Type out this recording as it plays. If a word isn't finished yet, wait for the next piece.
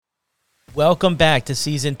Welcome back to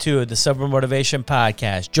Season 2 of the Sober Motivation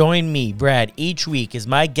Podcast. Join me, Brad, each week as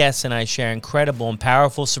my guests and I share incredible and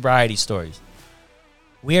powerful sobriety stories.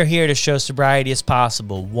 We are here to show sobriety is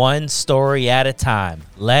possible, one story at a time.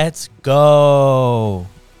 Let's go.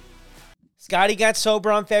 Scotty got sober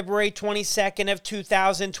on February 22nd of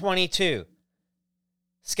 2022.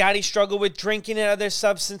 Scotty struggled with drinking and other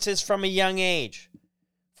substances from a young age.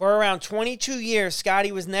 For around 22 years,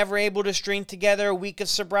 Scotty was never able to string together a week of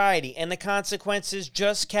sobriety, and the consequences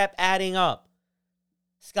just kept adding up.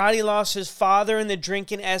 Scotty lost his father, and the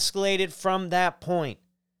drinking escalated from that point.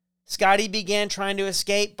 Scotty began trying to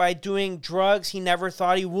escape by doing drugs he never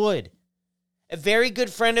thought he would. A very good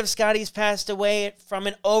friend of Scotty's passed away from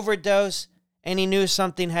an overdose, and he knew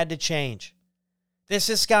something had to change. This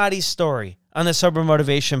is Scotty's story on the Sober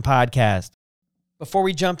Motivation Podcast. Before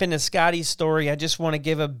we jump into Scotty's story, I just want to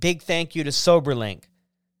give a big thank you to SoberLink.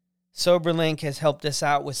 SoberLink has helped us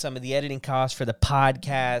out with some of the editing costs for the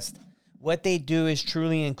podcast. What they do is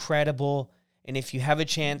truly incredible, and if you have a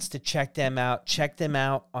chance to check them out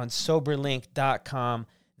on soberlink.com.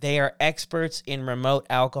 They are experts in remote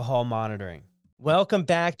alcohol monitoring. Welcome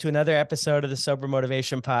back to another episode of the Sober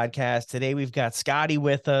Motivation Podcast. Today we've got Scotty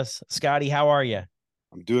with us. Scotty, how are you?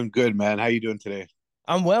 I'm doing good, man. How you doing today?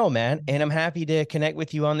 I'm well, man, and I'm happy to connect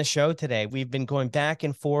with you on the show today. We've been going back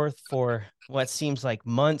and forth for what seems like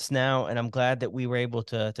months now, and I'm glad that we were able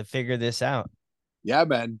to figure this out. Yeah,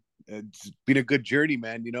 man. It's been a good journey,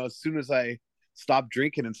 man. You know, as soon as I stopped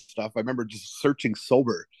drinking and stuff, I remember just searching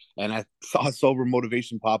sober, and I saw Sober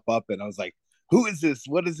Motivation pop up, and I was like, who is this?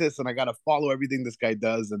 What is this? And I got to follow everything this guy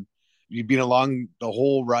does, and you've been along the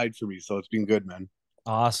whole ride for me, so it's been good, man.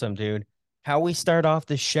 Awesome, dude. How we start off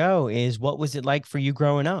the show is, what was it like for you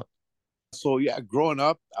growing up? So yeah, growing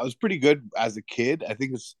up, I was pretty good as a kid. I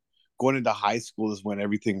think it's going into high school is when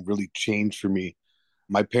everything really changed for me.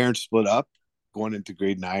 My parents split up going into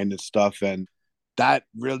grade 9 and stuff, and that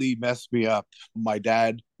really messed me up. My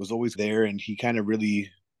dad was always there, and he kind of really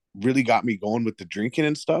got me going with the drinking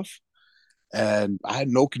and stuff, and I had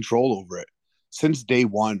no control over it since day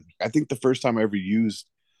one. I think the first time I ever used,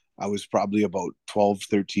 I was probably about 12,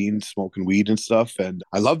 13, smoking weed and stuff, and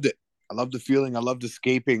I loved it. I loved the feeling. I loved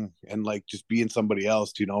escaping and like just being somebody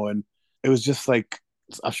else, you know, and it was just like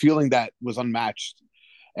a feeling that was unmatched.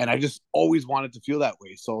 And I just always wanted to feel that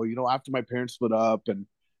way. So, you know, after my parents split up and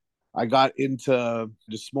I got into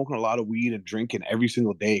just smoking a lot of weed and drinking every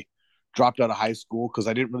single day, dropped out of high school because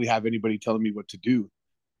I didn't really have anybody telling me what to do.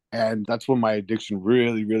 And that's when my addiction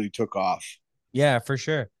really took off. Yeah, for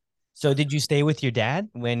sure. So did you stay with your dad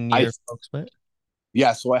when your folks split?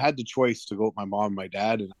 Yeah, so I had the choice to go with my mom and my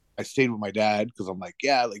dad, and I stayed with my dad because I'm like,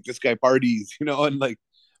 yeah, like this guy parties, you know, and like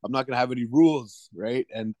I'm not gonna have any rules, right?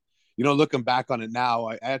 And you know, looking back on it now,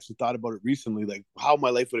 I actually thought about it recently, like how my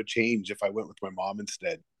life would have changed if I went with my mom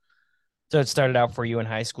instead. So it started out for you in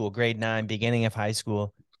high school, grade 9, beginning of high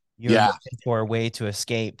school. You're Yeah, looking for a way to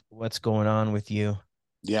escape what's going on with you.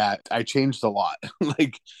 yeah, I changed a lot.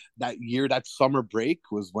 Like that year, that summer break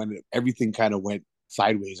was when everything kind of went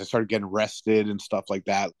sideways. I started getting arrested and stuff like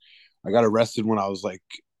that. I got arrested when I was like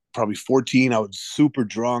probably 14. I was super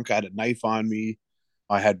drunk. I had a knife on me.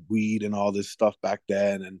 I had weed and all this stuff back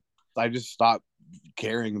then. And I just stopped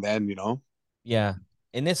caring then, you know? Yeah.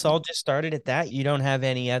 And this all just started at that. You don't have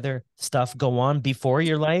any other stuff go on before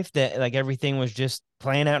your life, that like everything was just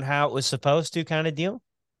playing out how it was supposed to, kind of deal?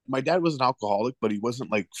 My dad was an alcoholic, but he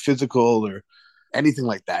wasn't like physical or anything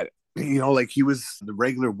like that. You know, like he was the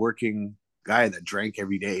regular working guy that drank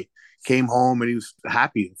every day, came home and he was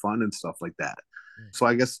happy and fun and stuff like that. So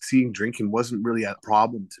I guess seeing drinking wasn't really a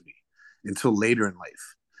problem to me until later in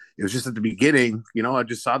life. It was just at the beginning, you know, I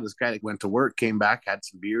just saw this guy that went to work, came back, had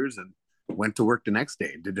some beers, and went to work the next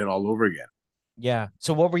day and did it all over again. Yeah.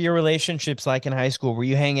 So what were your relationships like in high school? Were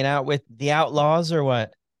you hanging out with the outlaws or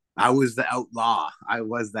what? I was the outlaw. I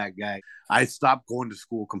was that guy. I stopped going to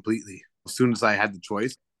school completely as soon as I had the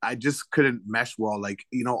choice. I just couldn't mesh well. Like,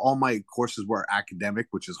 you know, all my courses were academic,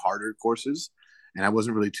 which is harder courses. And I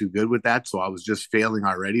wasn't really too good with that. So I was just failing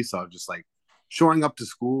already. So I was just like showing up to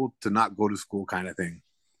school to not go to school kind of thing.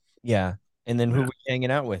 Yeah. And then who were you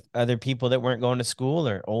hanging out with? Other people that weren't going to school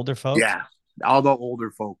or older folks? Yeah. All the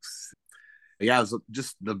older folks. Yeah. It was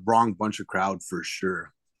just the wrong bunch of crowd for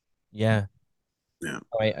sure. Yeah. Yeah.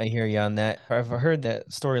 Oh, I hear you on that. I've heard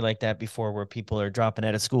that story like that before, where people are dropping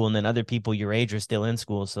out of school and then other people your age are still in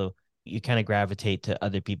school. So you kind of gravitate to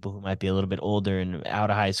other people who might be a little bit older and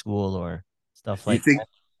out of high school or stuff You like think that.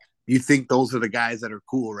 you think those are the guys that are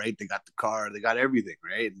cool, right? They got the car, they got everything,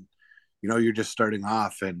 right? And you know, you're just starting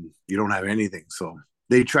off and you don't have anything. So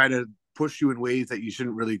they try to push you in ways that you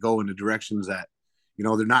shouldn't really go in the directions that,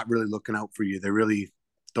 they're not really looking out for you. They really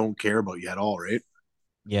don't care about you at all, right?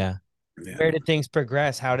 Yeah. Yeah. Where did things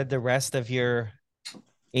progress? How did the rest of your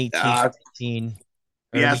 18, Uh, 19,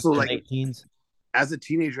 yeah. early So to like late teens? as a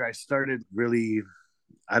teenager, I started really,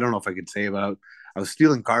 I don't know if I could say about, I was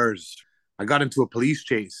stealing cars. I got into a police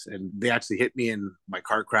chase and they actually hit me in my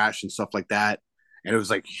car crash and stuff like that. And it was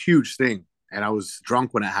like a huge thing. And I was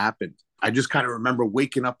drunk when it happened. I just kind of remember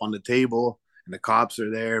waking up on the table and the cops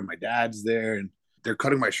are there, and my dad's there, and they're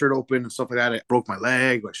cutting my shirt open and stuff like that. I broke my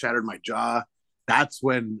leg, I shattered my jaw. That's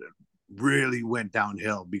when it really went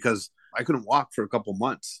downhill because I couldn't walk for a couple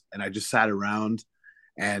months and I just sat around.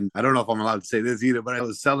 And I don't know if I'm allowed to say this either, but I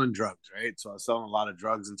was selling drugs, right? So I was selling a lot of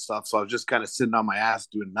drugs and stuff. So I was just kind of sitting on my ass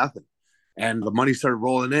doing nothing. And the money started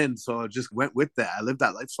rolling in. So I just went with that. I lived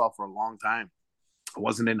that lifestyle for a long time. I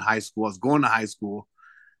wasn't in high school. I was going to high school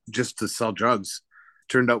just to sell drugs.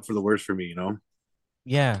 Turned out for the worse for me,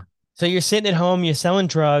 Yeah. So you're sitting at home, you're selling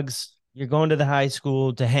drugs, you're going to the high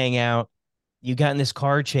school to hang out. You got in this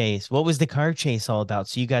car chase. What was the car chase all about?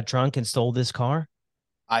 So you got drunk and stole this car?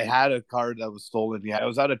 I had a car that was stolen. Yeah, I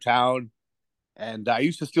was out of town and I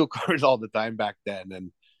used to steal cars all the time back then.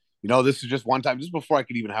 And, this is just one time, just before I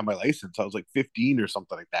could even have my license. I was like 15 or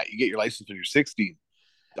something like that. You get your license when you're 16.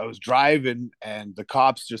 I was driving and the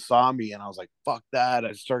cops just saw me and I was like, fuck that.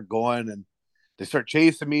 I start going and they start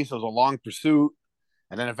chasing me. So it was a long pursuit.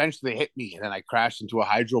 And then eventually they hit me and then I crashed into a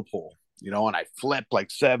hydro pole, and I flipped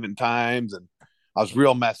like 7 times and I was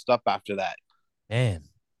real messed up after that. Man,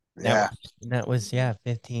 that Yeah. was yeah,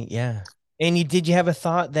 15. Yeah. And did you have a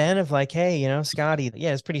thought then of like, hey, Scotty,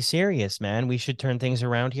 yeah, it's pretty serious, man. We should turn things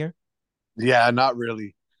around here? Yeah, not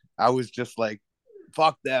really. I was just like,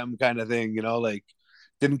 fuck them kind of thing, like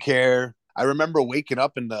didn't care. I remember waking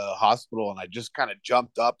up in the hospital and I just kind of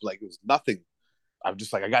jumped up like it was nothing. I'm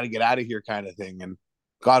just like, I got to get out of here kind of thing. And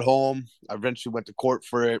got home. I eventually went to court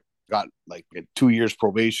for it. Got like 2 years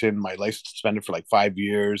probation. My license suspended for like 5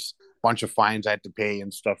 years. Bunch of fines I had to pay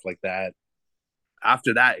and stuff like that.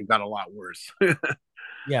 After that, it got a lot worse.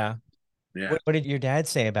 Yeah. Yeah. What did your dad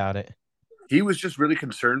say about it? He was just really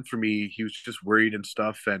concerned for me. He was just worried and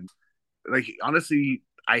stuff. And like, honestly,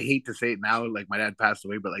 I hate to say it now, like my dad passed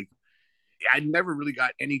away, but like I never really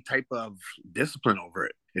got any type of discipline over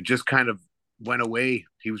it. It just kind of went away.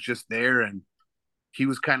 He was just there and he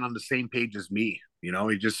was kind of on the same page as me. He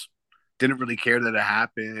just didn't really care that it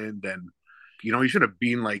happened. And, he should have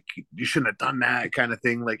been like, you shouldn't have done that kind of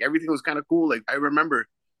thing. Like everything was kind of cool. Like I remember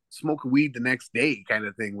smoking weed the next day kind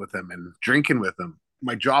of thing with him and drinking with him.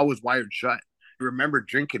 My jaw was wired shut. I remember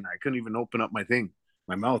drinking. I couldn't even open up my thing.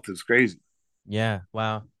 My mouth is crazy. Yeah.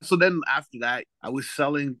 Wow. So then after that, I was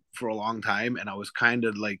selling for a long time and I was kind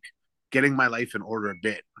of like getting my life in order a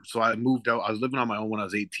bit. So I moved out. I was living on my own when I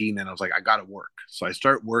was 18 and I was like, I got to work. So I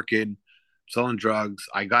start working, selling drugs.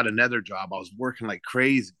 I got another job. I was working like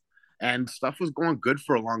crazy and stuff was going good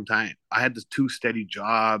for a long time. I had the 2 steady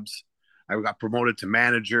jobs. I got promoted to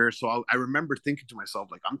manager. So I remember thinking to myself,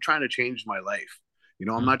 like, I'm trying to change my life. I'm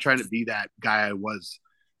Mm. not trying to be that guy I was.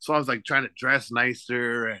 So I was like trying to dress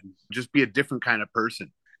nicer and just be a different kind of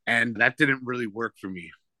person. And that didn't really work for me.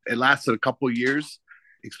 It lasted a couple of years,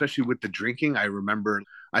 especially with the drinking. I remember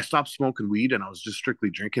I stopped smoking weed and I was just strictly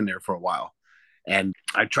drinking there for a while. And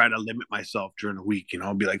I try to limit myself during the week,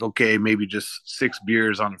 be like, okay, maybe just 6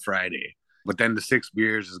 beers on a Friday. But then the 6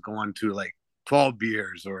 beers is going to like 12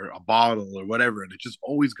 beers or a bottle or whatever. And it just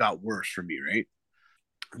always got worse for me, right?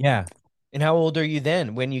 Yeah. And how old are you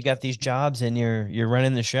then when you got these jobs and you're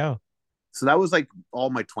running the show? So that was like all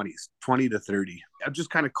my 20s, 20 to 30. I'm just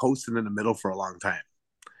kind of coasting in the middle for a long time.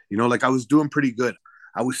 Like I was doing pretty good.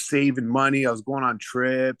 I was saving money. I was going on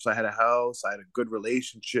trips. I had a house. I had a good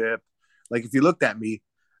relationship. Like if you looked at me,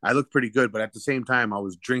 I looked pretty good. But at the same time, I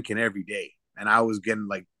was drinking every day and I was getting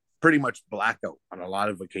like pretty much blackout on a lot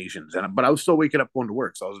of occasions. But I was still waking up going to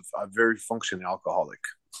work. So I was a very functioning alcoholic.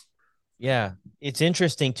 Yeah. It's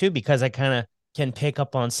interesting too, because I kind of can pick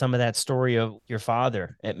up on some of that story of your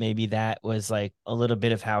father. It maybe that was like a little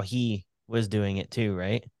bit of how he was doing it too,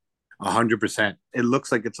 right? 100%. It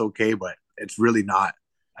looks like it's okay, but it's really not.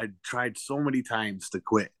 I tried so many times to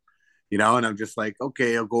quit, and I'm just like,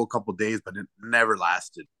 okay, I'll go a couple days, but it never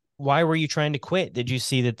lasted. Why were you trying to quit? Did you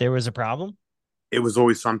see that there was a problem? It was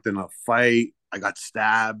always something, a fight. I got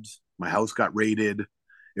stabbed. My house got raided.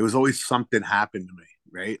 It was always something happened to me,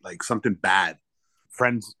 right? Like something bad.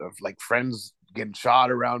 Friends getting shot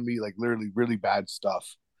around me, like literally really bad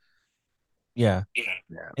stuff. Yeah.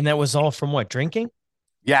 Yeah. And that was all from what? Drinking?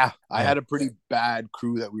 Yeah, I Yeah. had a pretty bad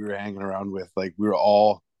crew that we were hanging around with. Like we were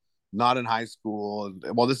all not in high school.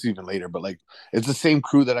 Well, this is even later, but like it's the same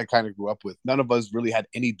crew that I kind of grew up with. None of us really had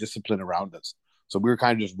any discipline around us. So we were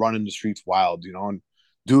kind of just running the streets wild, and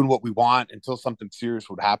doing what we want until something serious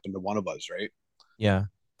would happen to one of us, right? Yeah.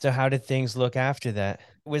 So how did things look after that?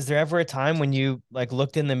 Was there ever a time when you like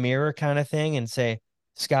looked in the mirror kind of thing and say,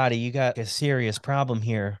 Scotty, you got a serious problem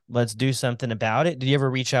here. Let's do something about it. Did you ever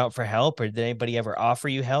reach out for help, or did anybody ever offer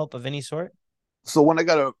you help of any sort? So when I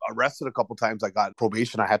got arrested a couple times, I got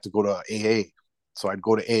probation. I had to go to AA. So I'd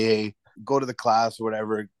go to AA, go to the class or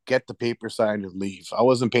whatever, get the paper signed and leave. I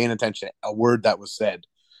wasn't paying attention to a word that was said.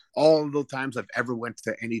 All of the times I've ever went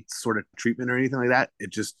to any sort of treatment or anything like that,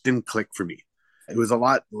 it just didn't click for me. It was a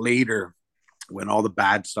lot later when all the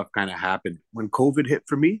bad stuff kind of happened. When COVID hit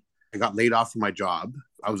for me, I got laid off from my job.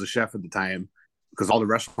 I was a chef at the time because all the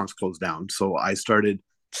restaurants closed down. So I started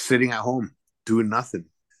sitting at home doing nothing.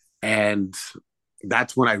 And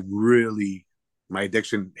that's when my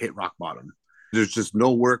addiction hit rock bottom. There's just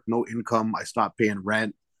no work, no income. I stopped paying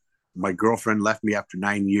rent. My girlfriend left me after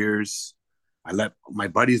 9 years. I let my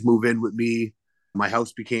buddies move in with me. My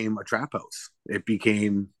house became a trap house. It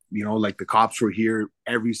became, like the cops were here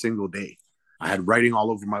every single day. I had writing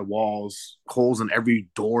all over my walls, holes in every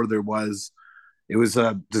door there was. It was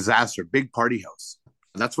a disaster, big party house.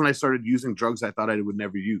 And that's when I started using drugs I thought I would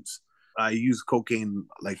never use. I used cocaine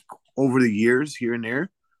like over the years here and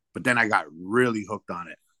there, but then I got really hooked on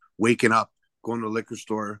it. Waking up, going to a liquor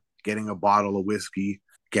store, getting a bottle of whiskey,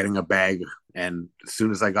 getting a bag. And as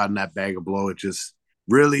soon as I got in that bag of blow, it just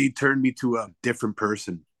really turned me to a different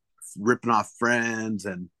person, ripping off friends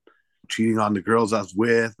and cheating on the girls I was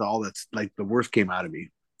with. All that's like the worst came out of me.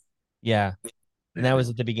 Yeah. And that was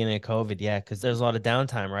at the beginning of COVID. Yeah. Cause there's a lot of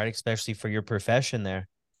downtime, right? Especially for your profession there.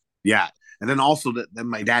 Yeah. And then also then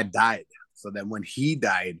my dad died. So then when he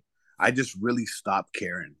died, I just really stopped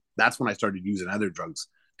caring. That's when I started using other drugs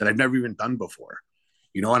that I've never even done before.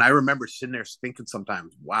 And I remember sitting there thinking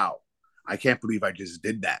sometimes, wow, I can't believe I just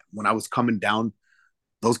did that. When I was coming down,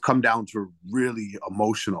 those come downs were really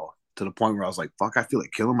emotional to the point where I was like, fuck, I feel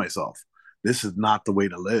like killing myself. This is not the way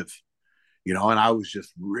to live. And I was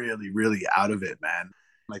just really, really out of it, man.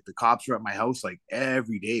 Like the cops were at my house like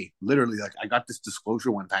every day. Literally, like I got this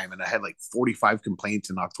disclosure one time and I had like 45 complaints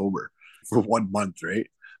in October for 1 month, right?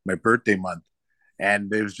 My birthday month.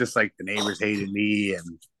 And it was just like the neighbors hated me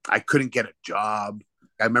and I couldn't get a job.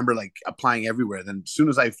 I remember like applying everywhere. Then as soon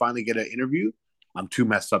as I finally get an interview, I'm too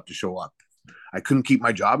messed up to show up. I couldn't keep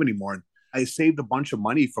my job anymore. And I saved a bunch of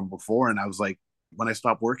money from before. And I was like, when I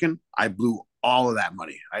stopped working, I blew all of that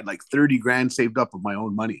money. I had like 30 grand saved up of my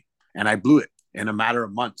own money and I blew it in a matter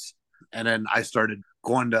of months. And then I started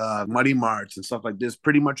going to money marts and stuff like this,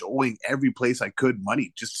 pretty much owing every place I could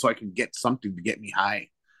money just so I can get something to get me high.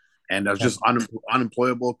 And I was just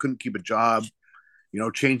unemployable, couldn't keep a job,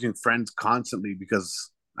 changing friends constantly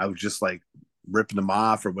because I was just like ripping them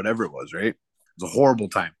off or whatever it was, right? It was a horrible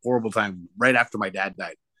time right after my dad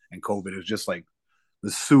died and COVID. It was just like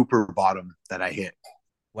the super bottom that I hit.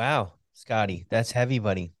 Wow. Scotty, that's heavy,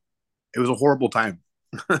 buddy. It was a horrible time.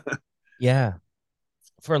 Yeah.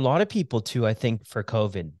 For a lot of people too, I think for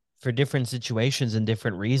COVID, for different situations and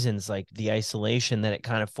different reasons, like the isolation that it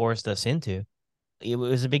kind of forced us into, it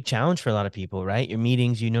was a big challenge for a lot of people, right? Your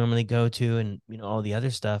meetings you normally go to and, all the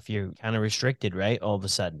other stuff, you're kind of restricted, right? All of a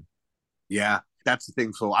sudden. Yeah, that's the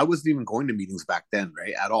thing. So I wasn't even going to meetings back then,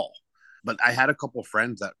 right? At all. But I had a couple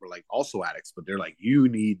friends that were like also addicts, but they're like, you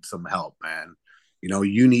need some help, man.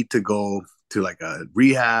 You need to go to like a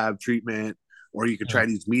rehab treatment, or you could Yeah. try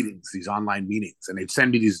these meetings, these online meetings. And they'd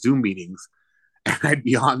send me these Zoom meetings, and I'd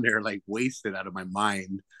be on there like wasted out of my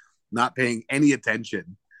mind, not paying any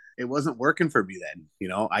attention. It wasn't working for me then.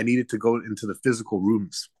 I needed to go into the physical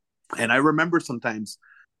rooms. And I remember sometimes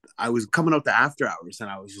I was coming out to after hours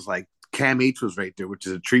and I was just like, Cam H was right there, which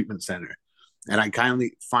is a treatment center. And I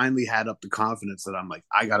finally had up the confidence that I'm like,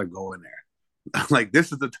 I got to go in there. I'm like,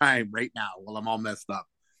 this is the time right now while I'm all messed up.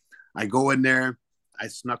 I go in there, I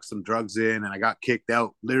snuck some drugs in and I got kicked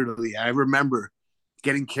out. Literally, I remember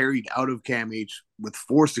getting carried out of Cam H with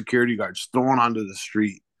 4 security guards thrown onto the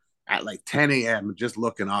street at like 10 a.m. and just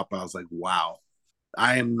looking up. I was like, wow,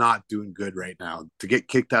 I am not doing good right now. To get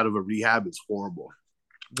kicked out of a rehab is horrible.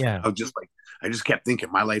 Yeah. I was just like, I just kept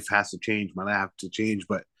thinking my life has to change. My life has to change.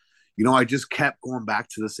 But, I just kept going back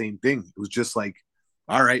to the same thing. It was just like,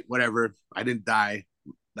 all right, whatever. I didn't die.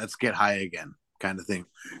 Let's get high again kind of thing.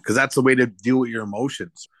 Because that's the way to deal with your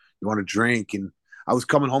emotions. You want to drink. And I was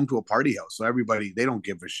coming home to a party house. So everybody, they don't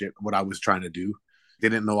give a shit what I was trying to do. They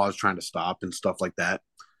didn't know I was trying to stop and stuff like that.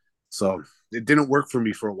 So it didn't work for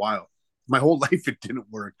me for a while. My whole life, it didn't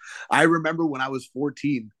work. I remember when I was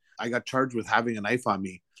 14, I got charged with having a knife on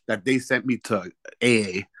me that they sent me to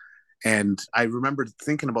AA. And I remember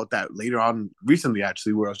thinking about that later on recently,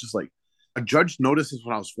 actually, where I was just like, A judge noticed this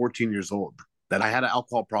when I was 14 years old, that I had an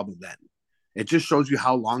alcohol problem then. It just shows you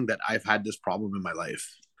how long that I've had this problem in my life.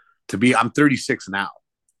 I'm 36 now.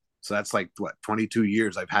 So that's like what, 22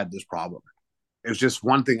 years I've had this problem. It was just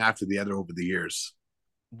one thing after the other over the years.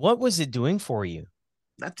 What was it doing for you?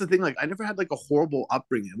 That's the thing. Like, I never had like a horrible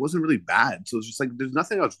upbringing. It wasn't really bad. So it's just like, there's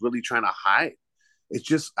nothing I was really trying to hide. It's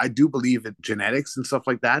just, I do believe in genetics and stuff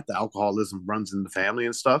like that. The alcoholism runs in the family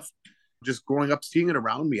and stuff. Just growing up, seeing it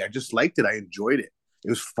around me, I just liked it. I enjoyed it. It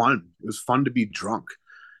was fun. It was fun to be drunk,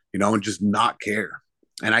 and just not care.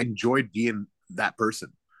 And I enjoyed being that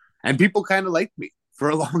person. And people kind of liked me for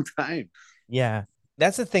a long time. Yeah.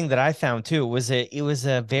 That's the thing that I found too. It was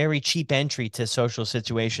a very cheap entry to social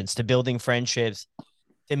situations, to building friendships,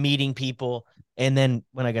 to meeting people. And then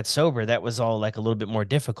when I got sober, that was all like a little bit more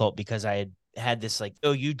difficult because I had this like,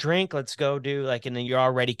 oh, you drink, let's go do like, and then you're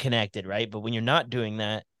already connected, right? But when you're not doing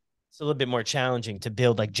that, it's a little bit more challenging to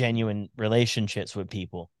build like genuine relationships with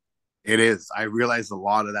people. It is. I realized a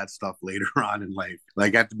lot of that stuff later on in life.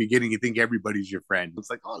 Like at the beginning, you think everybody's your friend. It's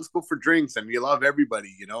like, oh, let's go for drinks, and you love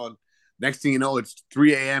everybody. And next thing you know, it's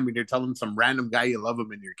 3 a.m. and you're telling some random guy you love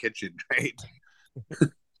him in your kitchen, right?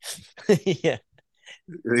 Yeah.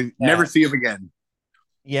 Never see him again.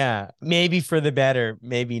 Yeah. Maybe for the better,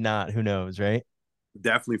 maybe not. Who knows, right?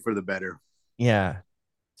 Definitely for the better. Yeah.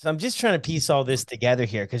 So I'm just trying to piece all this together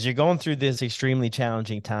here because you're going through this extremely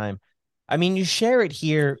challenging time. I mean, you share it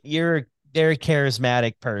here. You're a very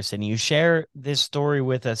charismatic person. You share this story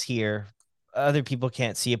with us here. Other people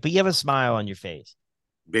can't see it, but you have a smile on your face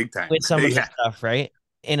Big time. with some of the Yeah, stuff, right?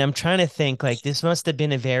 And I'm trying to think like this must have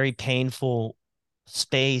been a very painful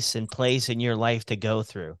space and place in your life to go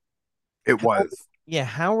through. it How, was. yeah,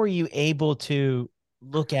 how are you able to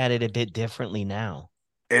look at it a bit differently now?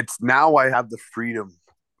 It's now I have the freedom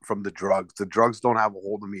from the drugs. The drugs don't have a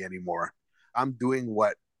hold of me anymore. I'm doing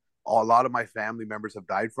what a lot of my family members have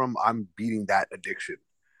died from. I'm beating that addiction.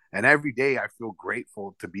 And every day I feel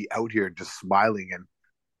grateful to be out here just smiling and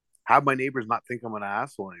have my neighbors not think I'm an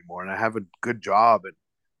asshole anymore. And I have a good job and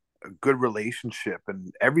a good relationship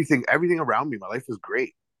and everything around me. My life is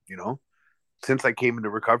great, you know. Since I came into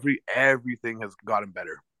recovery, everything has gotten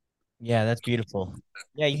better. Yeah, that's beautiful.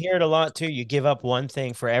 Yeah, you hear it a lot too. You give up one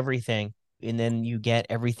thing for everything, and then you get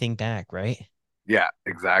everything back, right? Yeah,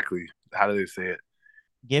 exactly. How do they say it?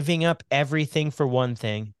 Giving up everything for one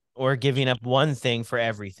thing, or giving up one thing for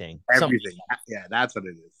everything. Something. Everything. Yeah, that's what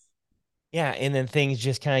it is. Yeah, and then things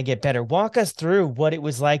just kind of get better. Walk us through what it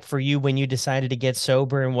was like for you when you decided to get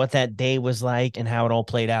sober and what that day was like and how it all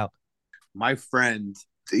played out. My friend,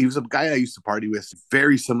 he was a guy I used to party with,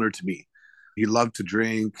 very similar to me. He loved to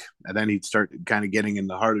drink, and then he'd start kind of getting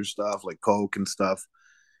into harder stuff like coke and stuff.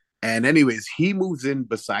 And anyways, he moves in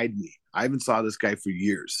beside me. I haven't saw this guy for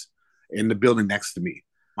years in the building next to me.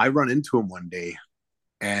 I run into him one day,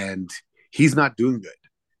 and he's not doing good.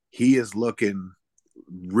 He is looking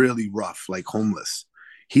really rough, like homeless.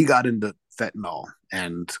 He got into fentanyl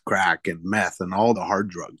and crack and meth and all the hard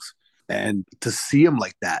drugs. And to see him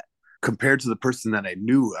like that, compared to the person that I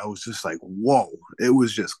knew, I was just like, whoa, it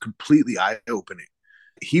was just completely eye opening.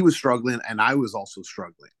 He was struggling and I was also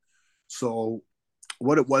struggling. So,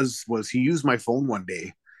 what it was he used my phone one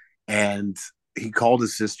day and he called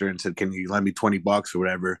his sister and said, can you lend me 20 bucks or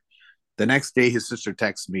whatever? The next day, his sister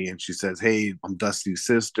texts me and she says, hey, I'm Dusty's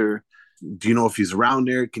sister. Do you know if he's around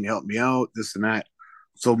there? Can you help me out? This and that.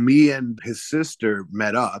 So, me and his sister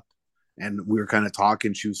met up and we were kind of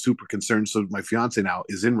talking. She was super concerned. So my fiance now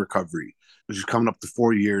is in recovery. She's coming up to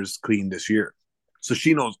 4 years clean this year. So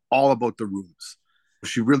she knows all about the rooms.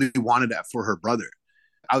 She really wanted that for her brother.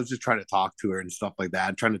 I was just trying to talk to her and stuff like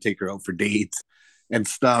that, trying to take her out for dates and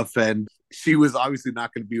stuff. And she was obviously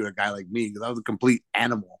not going to be with a guy like me because I was a complete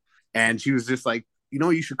animal. And she was just like,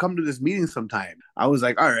 you should come to this meeting sometime. I was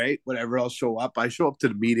like, all right, whatever, I'll show up. I show up to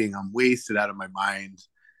the meeting. I'm wasted out of my mind.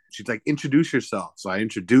 She's like, introduce yourself. So I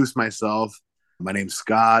introduced myself. My name's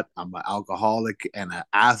Scott. I'm an alcoholic and an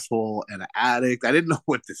asshole and an addict. I didn't know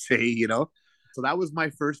what to say. So that was my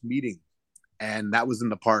first meeting. And that was in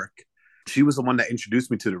the park. She was the one that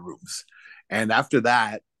introduced me to the rooms. And after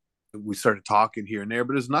that, we started talking here and there,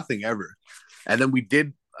 but it was nothing ever. And then we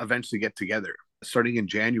did eventually get together. Starting in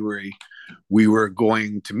January, we were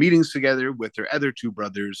going to meetings together with their other two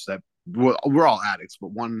brothers that we're all addicts,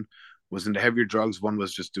 but one was into heavier drugs. One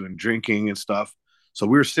was just doing drinking and stuff. So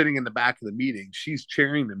we were sitting in the back of the meeting. She's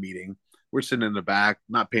chairing the meeting. We're sitting in the back,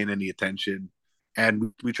 not paying any attention.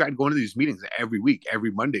 And we tried going to these meetings every week,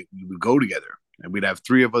 every Monday. We would go together and we'd have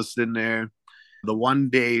three of us in there. The one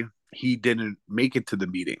day he didn't make it to the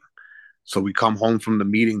meeting. So we come home from the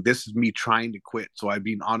meeting. This is me trying to quit. So I've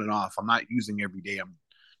been on and off. I'm not using every day. I'm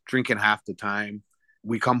drinking half the time.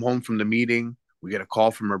 We come home from the meeting. We get a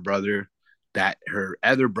call from her brother that her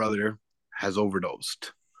other brother has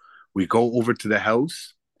overdosed. We go over to the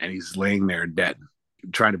house and he's laying there dead.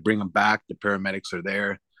 Trying to bring him back. The paramedics are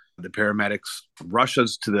there. The paramedics rush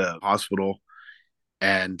us to the hospital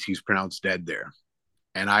and he's pronounced dead there.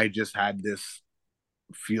 And I just had this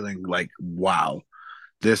feeling like, wow,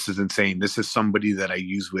 this is insane. This is somebody that I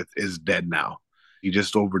use with is dead now. He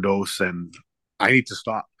just overdosed and I need to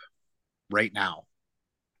stop right now.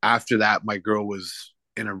 After that, my girl was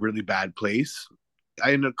in a really bad place.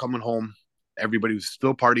 I ended up coming home. Everybody was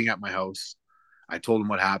still partying at my house. I told them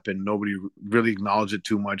what happened. Nobody really acknowledged it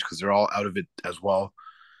too much because they're all out of it as well.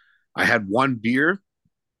 I had one beer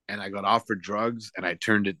and I got offered drugs and I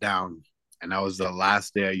turned it down. And that was the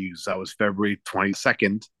last day I used. That was February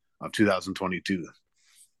 22nd of 2022.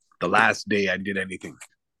 The last day I did anything.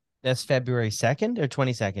 That's February 2nd or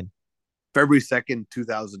 22nd? February 2nd,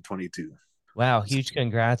 2022. Wow, huge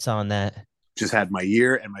congrats on that. Just had my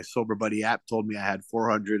year, and my Sober Buddy app told me I had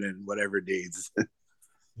 400 and whatever days.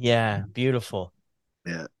 Yeah, beautiful.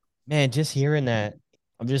 Yeah. Man, just hearing that,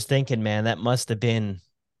 I'm just thinking, man, that must have been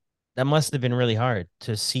really hard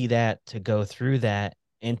to see that, to go through that,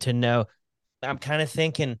 and to know. I'm kind of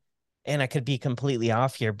thinking, and I could be completely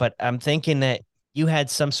off here, but I'm thinking that you had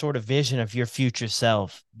some sort of vision of your future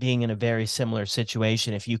self being in a very similar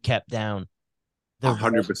situation if you kept down the road.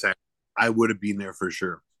 100%. I would have been there for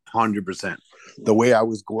sure. 100%. The way I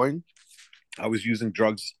was going, I was using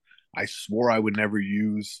drugs I swore I would never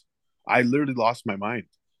use. I literally lost my mind.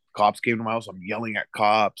 Cops came to my house. I'm yelling at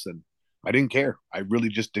cops and I didn't care. I really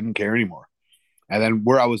just didn't care anymore. And then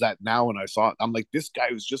where I was at now, when I saw it, I'm like, this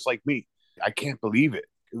guy was just like me. I can't believe it.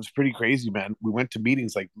 It was pretty crazy, man. We went to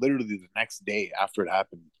meetings like literally the next day after it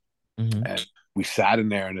happened. Mhm. And we sat in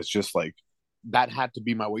there and it's just like, that had to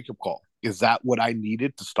be my wake up call. Is that what I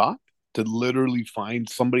needed to stop? To literally find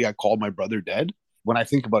somebody I called my brother dead? When I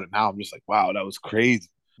think about it now, I'm just like, wow, that was crazy.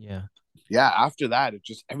 Yeah. Yeah, after that, it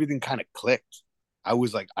just everything kind of clicked. I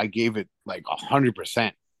was like, I gave it like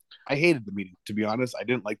 100%. I hated the meeting, to be honest. I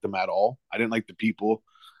didn't like them at all. I didn't like the people.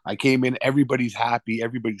 I came in, everybody's happy,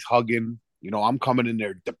 everybody's hugging. I'm coming in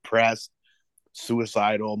there depressed,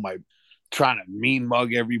 suicidal, my trying to mean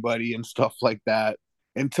mug everybody and stuff like that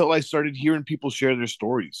until I started hearing people share their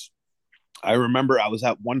stories. I remember I was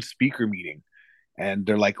at one speaker meeting and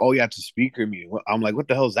they're like, oh, yeah, it's a speaker meeting. I'm like, what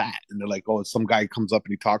the hell is that? And they're like, oh, it's some guy comes up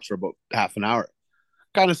and he talks for about half an hour.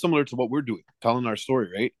 Kind of similar to what we're doing, telling our story,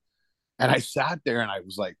 right? And I sat there and I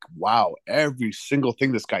was like, wow, every single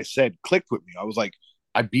thing this guy said clicked with me. I was like,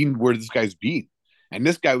 I've been where this guy's been. And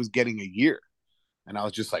this guy was getting a year. And I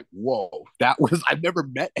was just like, whoa, I've never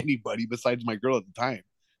met anybody besides my girl at the time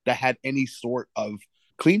that had any sort of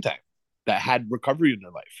clean time, that had recovery in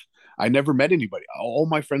their life. I never met anybody. All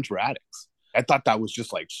my friends were addicts. I thought that was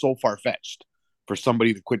just like so far fetched for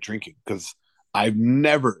somebody to quit drinking because I've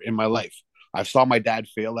never in my life, I saw my dad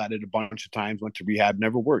fail at it a bunch of times, went to rehab,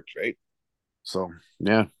 never worked, right? So,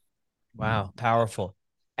 yeah. Wow, powerful.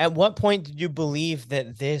 At what point did you believe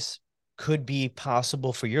that this could be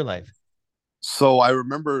possible for your life? So I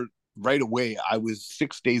remember right away, I was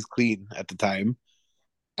 6 days clean at the time.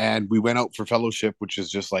 And we went out for fellowship, which is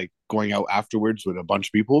just like going out afterwards with a bunch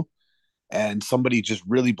of people. And somebody just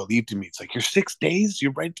really believed in me. It's like, you're 6 days,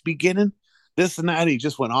 you're right at the beginning, this and that. And he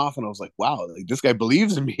just went off. And I was like, wow, like this guy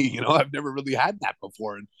believes in me. I've never really had that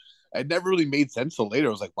before. And it never really made sense till later.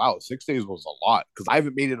 I was like, wow, 6 days was a lot because I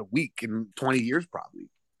haven't made it a week in 20 years, probably.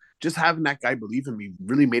 Just having that guy believe in me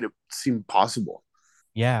really made it seem possible.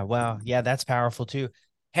 Yeah, wow. Yeah, that's powerful too.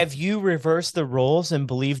 Have you reversed the roles and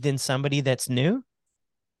believed in somebody that's new?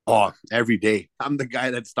 Oh, every day. I'm the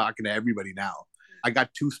guy that's talking to everybody now. I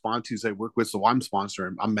got two sponsors I work with, so I'm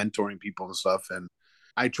sponsoring, I'm mentoring people and stuff. And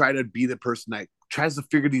I try to be the person that tries to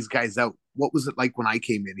figure these guys out. What was it like when I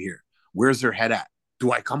came in here? Where's their head at?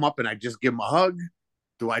 Do I come up and I just give them a hug?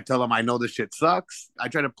 Do I tell them I know this shit sucks? I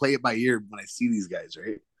try to play it by ear when I see these guys,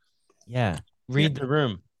 right? Yeah. Yeah. Read the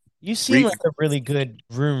room. You seem Read, like a really good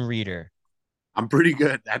room reader. I'm pretty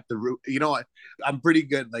good at the root. I'm pretty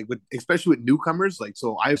good, like with especially with newcomers. Like,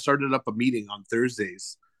 so I started up a meeting on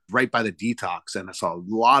Thursdays right by the detox, and I saw a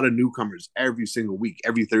lot of newcomers every single week,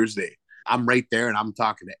 every Thursday. I'm right there, and I'm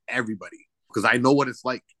talking to everybody because I know what it's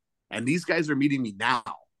like. And these guys are meeting me now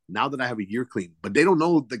that I have a year clean, but they don't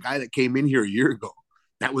know the guy that came in here a year ago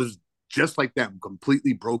that was just like them,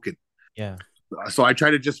 completely broken. Yeah. So I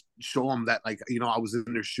try to just show them that, like, I was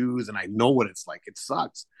in their shoes and I know what it's like. It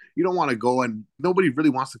sucks. You don't want to go, and nobody really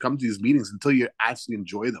wants to come to these meetings until you actually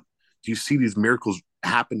enjoy them. Do you see these miracles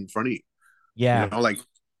happen in front of you? Yeah. Like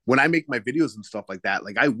when I make my videos and stuff like that,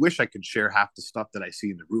 like I wish I could share half the stuff that I see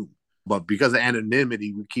in the room. But because of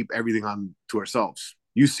anonymity, we keep everything on to ourselves.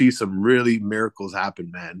 You see some really miracles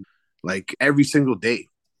happen, man. Like every single day.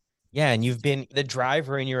 Yeah, and you've been the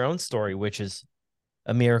driver in your own story, which is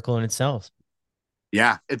a miracle in itself.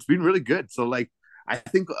 Yeah, it's been really good. So like I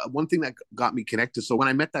think one thing that got me connected. So when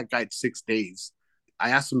I met that guy at 6 days, I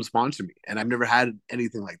asked him to sponsor me, and I've never had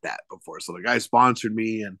anything like that before. So the guy sponsored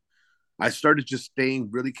me, and I started just staying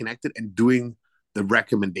really connected and doing the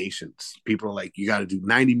recommendations. People are like, you got to do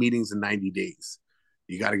 90 meetings in 90 days.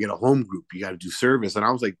 You got to get a home group. You got to do service. And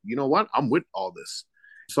I was like, you know what? I'm with all this.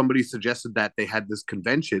 Somebody suggested that they had this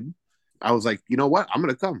convention. I was like, you know what? I'm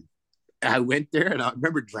going to come. And I went there, and I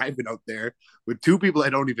remember driving out there with two people I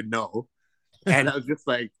don't even know. And I was just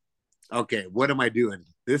like, okay, what am I doing?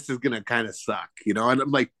 This is going to kind of suck, you know? And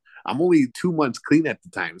I'm like, I'm only 2 months clean at the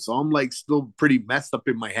time. So I'm like still pretty messed up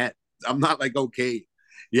in my head. I'm not like okay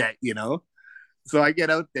yet, you know? So I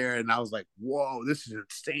get out there and I was like, whoa, this is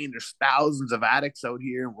insane. There's thousands of addicts out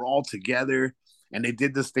here and we're all together. And they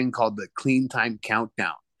did this thing called the clean time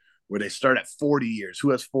countdown, where they start at 40 years.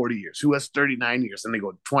 Who has 40 years? Who has 39 years? And they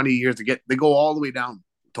go 20 years they go all the way down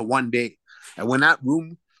to one day. And when that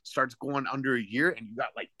room starts going under a year and you got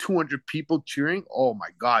like 200 people cheering, oh my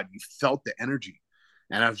God, you felt the energy.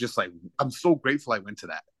 And I was just like, I'm so grateful I went to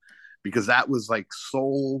that, because that was like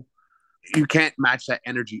so, you can't match that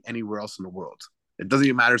energy anywhere else in the world. It doesn't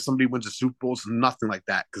even matter if somebody wins a Super Bowl, it's nothing like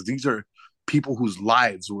that, because these are people whose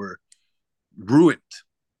lives were ruined.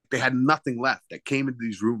 They had nothing left that came into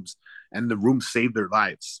these rooms, and the room saved their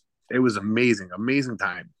lives. It was amazing, amazing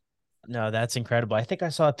time. No, that's incredible. I think I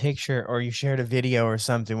saw a picture or you shared a video or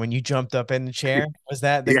something when you jumped up in the chair. Was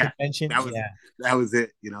that the Yeah, convention? that was Yeah. that was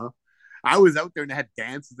it. You know, I was out there and they had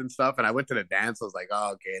dances and stuff, and I went to the dance. I was like,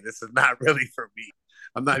 oh, okay, this is not really for me.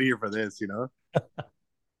 I'm not here for this, you know.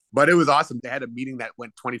 But it was awesome. They had a meeting that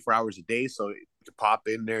went 24 hours a day, so you could pop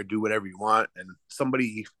in there, do whatever you want. And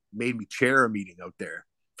somebody made me chair a meeting out there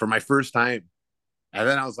for my first time. And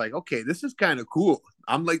then I was like, okay, this is kind of cool.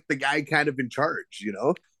 I'm like the guy kind of in charge, you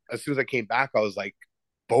know? As soon as I came back, I was like,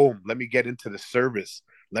 boom, let me get into the service.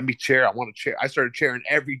 Let me chair. I want to chair. I started chairing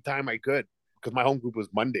every time I could, because my home group was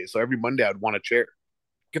Monday. So every Monday I'd want to chair.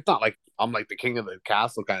 It's not like I'm like the king of the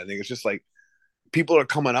castle kind of thing. It's just like people are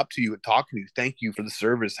coming up to you and talking to you. Thank you for the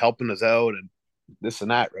service, helping us out, and this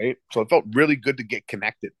and that, right? So it felt really good to get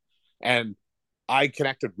connected. And I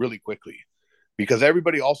connected really quickly because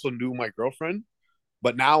everybody also knew my girlfriend.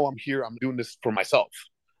 But now I'm here, I'm doing this for myself.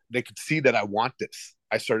 They could see that I want this.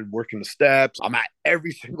 I started working the steps. I'm at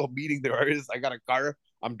every single meeting there is. I got a car.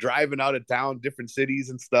 I'm driving out of town, different cities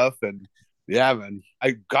and stuff. And yeah, man,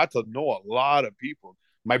 I got to know a lot of people.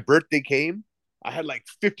 My birthday came. I had like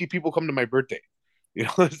 50 people come to my birthday, you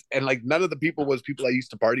know, and like none of the people was people I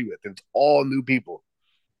used to party with. It's all new people.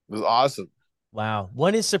 It was awesome. Wow.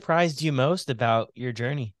 What has surprised you most about your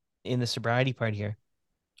journey in the sobriety part here?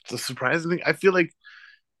 So surprisingly, I feel like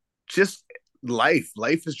just life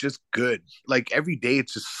is just good. Like every day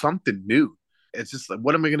it's just something new. It's just like,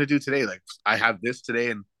 what am I going to do today? Like I have this today,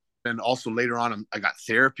 and then also later on I got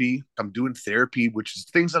therapy. I'm doing therapy, which is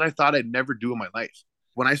things that I thought I'd never do in my life.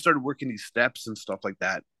 When I started working these steps and stuff like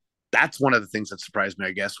that, that's one of the things that surprised me,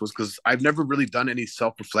 I guess, was because I've never really done any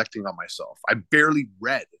self-reflecting on myself. I barely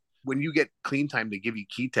read. When you get clean time, they give you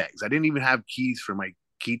key tags. I didn't even have keys for my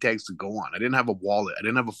key tags to go on. I didn't have a wallet. I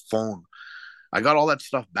didn't have a phone. I got all that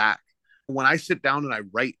stuff back. When I sit down and I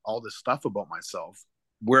write all this stuff about myself,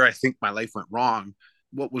 where I think my life went wrong,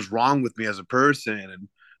 what was wrong with me as a person, and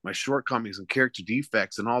my shortcomings and character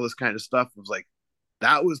defects and all this kind of stuff, was like,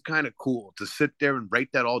 that was kind of cool to sit there and write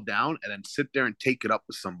that all down and then sit there and take it up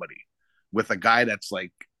with somebody, with a guy that's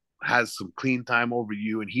like, has some clean time over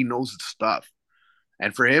you and he knows his stuff.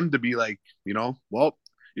 And for him to be like, you know, well,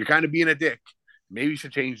 you're kind of being a dick. Maybe you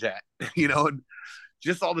should change that, you know, and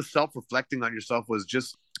just all the self-reflecting on yourself was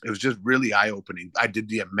just, it was just really eye-opening. I did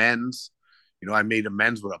the amends. You know, I made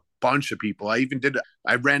amends with a bunch of people. I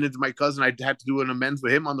ran into my cousin. I had to do an amends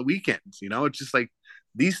with him on the weekends. You know, it's just like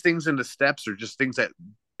these things in the steps are just things that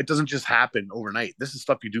it doesn't just happen overnight. This is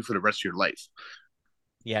stuff you do for the rest of your life.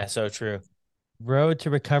 Yeah, so true. Road to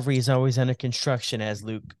recovery is always under construction, as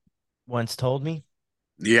Luke once told me.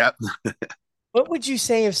 Yeah. What would you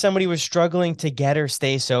say if somebody was struggling to get or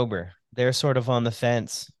stay sober? They're sort of on the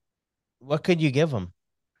fence. What could you give them?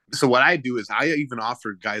 So what I do is I even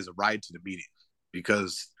offer guys a ride to the meeting,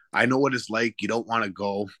 because I know what it's like. You don't want to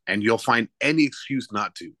go and you'll find any excuse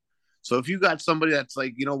not to. So if you got somebody that's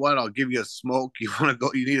like, you know what, I'll give you a smoke. You want to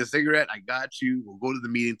go, you need a cigarette, I got you. We'll go to the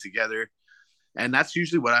meeting together. And that's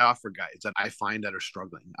usually what I offer guys that I find that are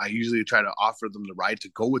struggling. I usually try to offer them the ride to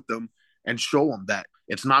go with them and show them that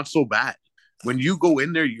it's not so bad. When you go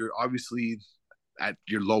in there, you're obviously at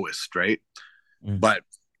your lowest, right? Mm. But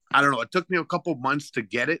I don't know. It took me a couple months to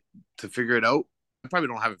get it, to figure it out. I probably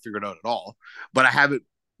don't have it figured out at all, but I have it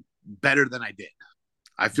better than I did.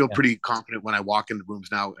 I feel Yeah. pretty confident when I walk into rooms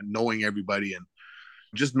now and knowing everybody and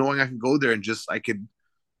just knowing I can go there and just I could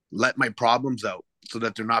let my problems out so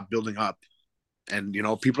that they're not building up. And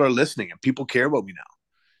people are listening and people care about me now.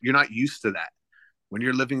 You're not used to that. When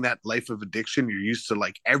you're living that life of addiction, you're used to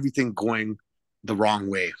like everything going the wrong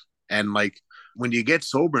way. And like when you get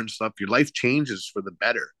sober and stuff, your life changes for the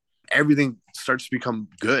better. Everything starts to become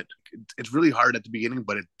good. It's really hard at the beginning,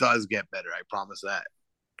 but it does get better. I promise that.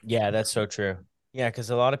 Yeah, that's so true. Yeah, because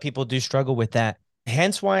a lot of people do struggle with that.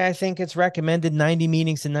 Hence why I think it's recommended 90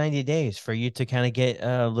 meetings in 90 days for you to kind of get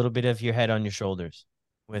a little bit of your head on your shoulders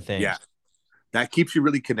with Yeah, things. that keeps you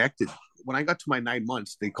really connected. When I got to my 9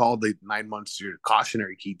 months, they called the 9 months your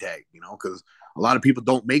cautionary key tag, because a lot of people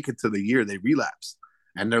don't make it to the year, they relapse.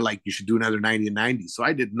 And they're like, you should do another 90 and 90. So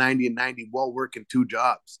I did 90 and 90 while working two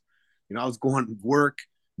jobs. I was going to work,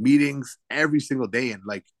 meetings every single day. And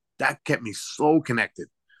like that kept me so connected.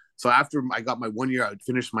 So after I got my 1 year, I would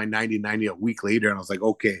finish my 90 and 90 a week later. And I was like,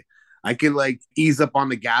 okay, I can like ease up on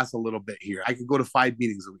the gas a little bit here. I could go to 5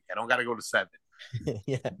 meetings a week. I don't got to go to 7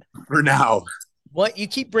 Yeah. for now. What you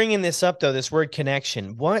keep bringing this up though, this word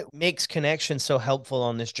connection. What makes connection so helpful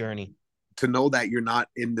on this journey? To know that you're not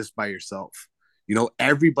in this by yourself.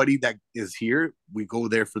 Everybody that is here, we go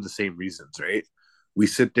there for the same reasons, right? We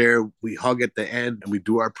sit there, we hug at the end, and we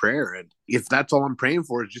do our prayer. And if that's all I'm praying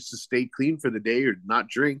for is just to stay clean for the day or not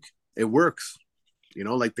drink, it works.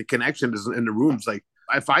 Like the connection is in the rooms. Like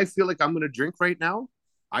if I feel like I'm going to drink right now,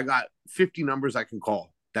 I got 50 numbers I can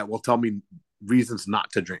call that will tell me reasons not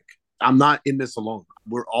to drink. I'm not in this alone.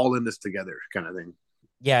 We're all in this together, kind of thing.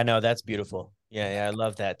 Yeah, no, that's beautiful. Yeah, I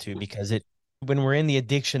love that too because when we're in the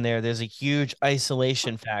addiction there's a huge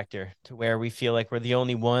isolation factor to where we feel like we're the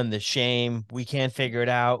only one, the shame, we can't figure it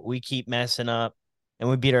out, we keep messing up and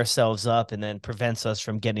we beat ourselves up and then prevents us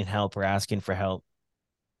from getting help or asking for help.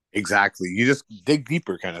 Exactly. You just dig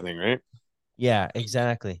deeper, kind of thing, right? Yeah,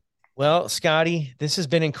 exactly. Well, Scotty, this has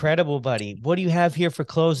been incredible, buddy. What do you have here for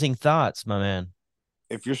closing thoughts, my man?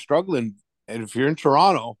 If you're struggling and if you're in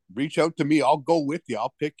Toronto, reach out to me. I'll go with you.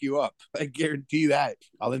 I'll pick you up. I guarantee that.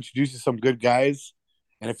 I'll introduce you to some good guys.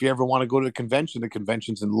 And if you ever want to go to the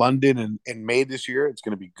convention's in London in May this year. It's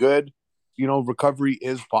going to be good. Recovery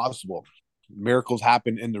is possible. Miracles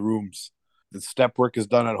happen in the rooms. The step work is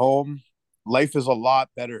done at home. Life is a lot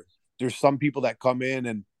better. There's some people that come in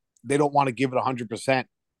and they don't want to give it 100%.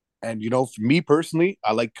 And, for me personally,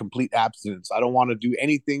 I like complete abstinence. I don't want to do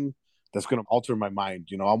anything that's going to alter my mind.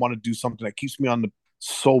 I want to do something that keeps me on the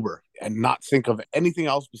sober and not think of anything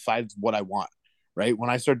else besides what I want. Right. When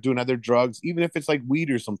I start doing other drugs, even if it's like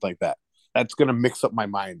weed or something like that, that's going to mix up my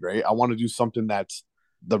mind. Right. I want to do something that's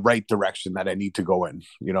the right direction that I need to go in,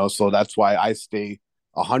 so that's why I stay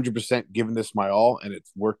 100% giving this my all. And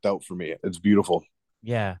it's worked out for me. It's beautiful.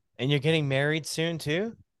 Yeah. And you're getting married soon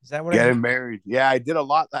too? Is that what I heard? Getting married. Yeah. I did a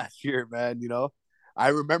lot last year, man. I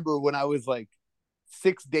remember when I was like,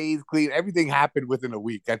 6 days clean. Everything happened within a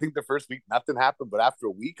week. I think the first week nothing happened, but after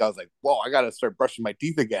a week, I was like, "Whoa! I gotta start brushing my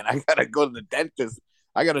teeth again. I gotta go to the dentist.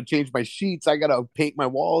 I gotta change my sheets. I gotta paint my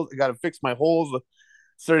walls. I gotta fix my holes."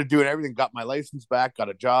 Started doing everything. Got my license back. Got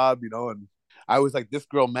a job. And I was like, "This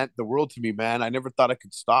girl meant the world to me, man. I never thought I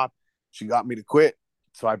could stop. She got me to quit."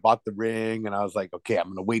 So I bought the ring, and I was like, "Okay, I'm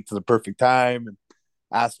gonna wait till the perfect time." And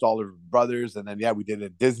asked all her brothers, and then yeah, we did it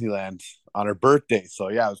at Disneyland on her birthday. So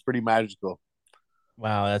yeah, it was pretty magical.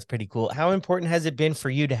 Wow, that's pretty cool. How important has it been for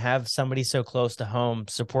you to have somebody so close to home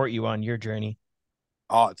support you on your journey?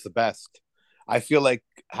 Oh, it's the best. I feel like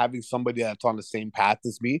having somebody that's on the same path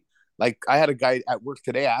as me. Like I had a guy at work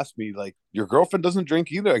today ask me, like, your girlfriend doesn't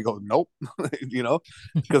drink either. I go, nope, you know,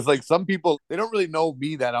 because like some people they don't really know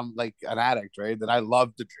me that I'm like an addict, right? That I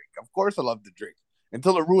love to drink. Of course, I love to drink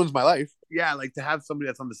until it ruins my life. Yeah, like to have somebody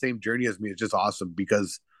that's on the same journey as me is just awesome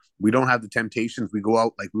because we don't have the temptations. We go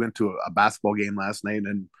out like we went to a basketball game last night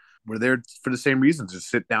and we're there for the same reasons, just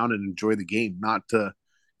sit down and enjoy the game, not to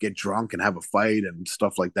get drunk and have a fight and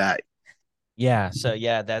stuff like that. Yeah, so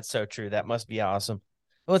yeah, that's so true. That must be awesome.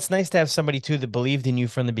 Well, it's nice to have somebody too that believed in you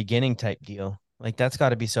from the beginning type deal. Like that's got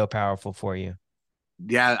to be so powerful for you.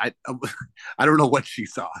 Yeah, I don't know what she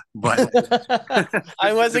saw, but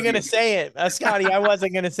I wasn't gonna say it, Scotty. I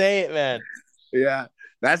wasn't gonna say it, man. yeah,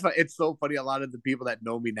 that's why it's so funny. A lot of the people that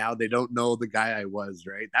know me now, they don't know the guy I was,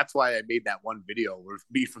 right? That's why I made that one video with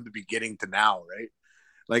me from the beginning to now, right?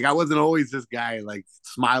 Like I wasn't always this guy like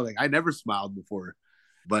smiling. I never smiled before.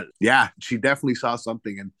 But yeah, she definitely saw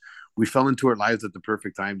something, and we fell into our lives at the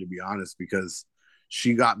perfect time, to be honest, because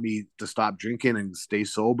she got me to stop drinking and stay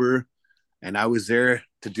sober. And I was there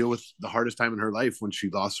to deal with the hardest time in her life when she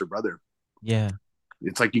lost her brother. Yeah.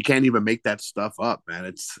 It's like you can't even make that stuff up, man.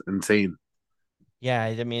 It's insane. Yeah,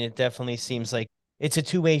 I mean, it definitely seems like it's a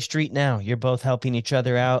two-way street now. You're both helping each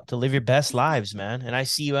other out to live your best lives, man. And I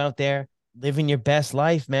see you out there living your best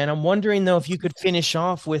life, man. I'm wondering though if you could finish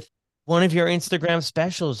off with one of your Instagram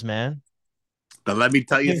specials, man. But let me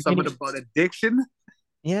tell you something about addiction.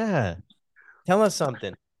 Yeah. Tell us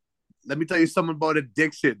something. Let me tell you something about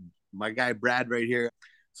addiction. My guy Brad right here.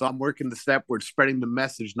 So I'm working the step where spreading the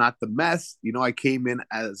message, not the mess. You know, I came in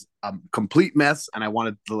as a complete mess and I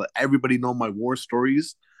wanted to let everybody know my war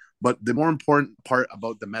stories. But the more important part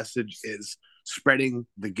about the message is spreading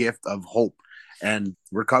the gift of hope and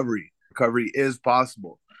recovery. Recovery is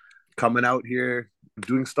possible. Coming out here,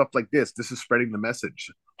 doing stuff like this, this is spreading the message.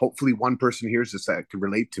 Hopefully one person hears this that can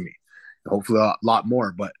relate to me. Hopefully a lot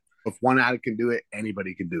more. But if one addict can do it,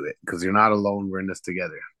 anybody can do it because you're not alone. We're in this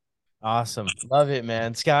together. Awesome. Love it,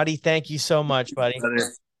 man. Scotty, thank you so much, buddy.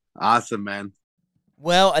 Awesome, man.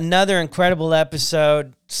 Well, another incredible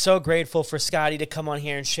episode. So grateful for Scotty to come on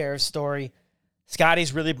here and share his story.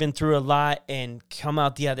 Scotty's really been through a lot and come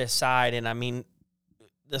out the other side. And I mean,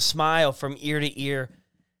 the smile from ear to ear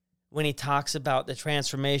when he talks about the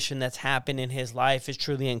transformation that's happened in his life is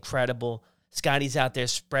truly incredible. Scotty's out there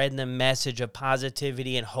spreading the message of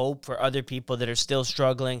positivity and hope for other people that are still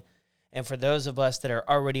struggling. And for those of us that are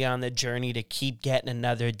already on the journey to keep getting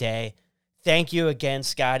another day. Thank you again,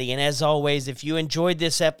 Scotty. And as always, if you enjoyed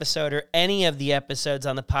this episode or any of the episodes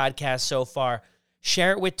on the podcast so far,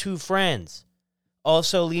 share it with 2 friends.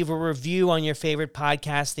 Also, leave a review on your favorite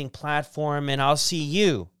podcasting platform, and I'll see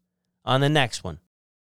you on the next one.